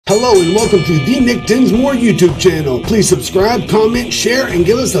Hello and welcome to the Nick Dinsmore YouTube channel. Please subscribe, comment, share, and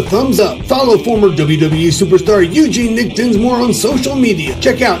give us a thumbs up. Follow former WWE superstar Eugene Nick Dinsmore on social media.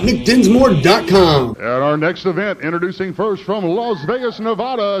 Check out nickdinsmore.com. At our next event, introducing first from Las Vegas,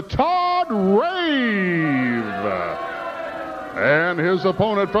 Nevada, Todd Rave. And his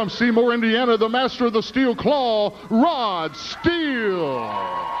opponent from Seymour, Indiana, the master of the Steel Claw, Steele.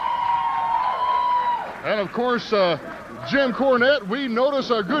 And of course, Jim Cornette, we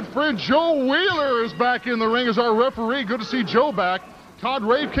notice our good friend Joe Wheeler is back in the ring as our referee. Good to see Joe back. Todd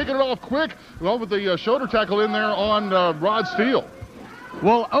Rave kicking it off quick, well, with the shoulder tackle in there on Steele.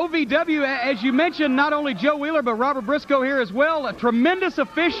 Well, OVW, as you mentioned, not only Joe Wheeler, but Robert Briscoe here as well. A tremendous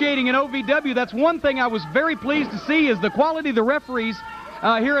officiating in OVW. That's one thing I was very pleased to see, is the quality of the referees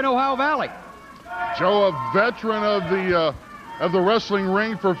here in Ohio Valley. Joe, a veteran of the wrestling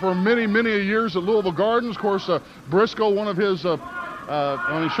ring for many years at Louisville Gardens. Of course, Briscoe, one of his,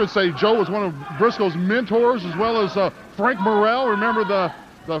 I should say Joe was one of Briscoe's mentors, as well as Frank Morrell. Remember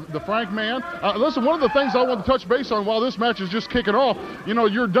the Frank man? Listen, one of the things I want to touch base on while this match is just kicking off, you know,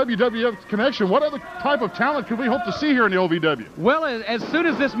 your WWF connection, what other type of talent can we hope to see here in the OVW? Well, as soon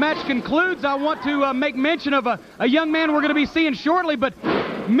as this match concludes, I want to make mention of a young man we're going to be seeing shortly, but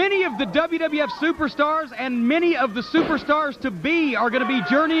many of the WWF superstars and many of the superstars to be are going to be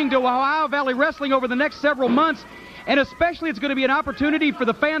journeying to Ohio Valley Wrestling over the next several months. And especially it's going to be an opportunity for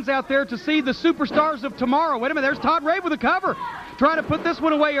the fans out there to see the superstars of tomorrow. Wait a minute, there's Todd Rave with a cover, trying to put this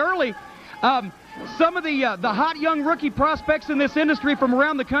one away early. Some of the hot young rookie prospects in this industry from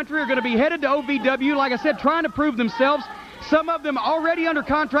around the country are going to be headed to OVW, like I said, trying to prove themselves. Some of them already under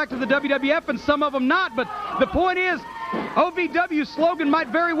contract to the WWF and some of them not. But the point is, OVW's slogan might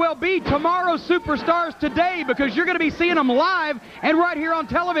very well be tomorrow's superstars today, because you're going to be seeing them live and right here on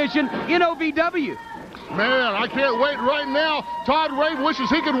television in OVW. Man, I can't wait right now. Todd Rave wishes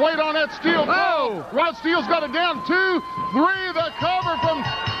he could wait on that Steele. Oh! Rod Steele's got it down. 2, 3, the cover from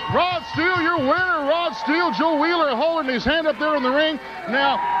Rod Steele. Your winner, Rod Steele. Joe Wheeler holding his hand up there in the ring.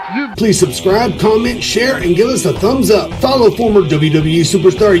 Now, Please subscribe, comment, share, and give us a thumbs up. Follow former WWE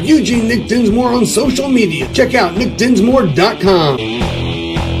superstar Eugene Nick Dinsmore on social media. Check out nickdinsmore.com.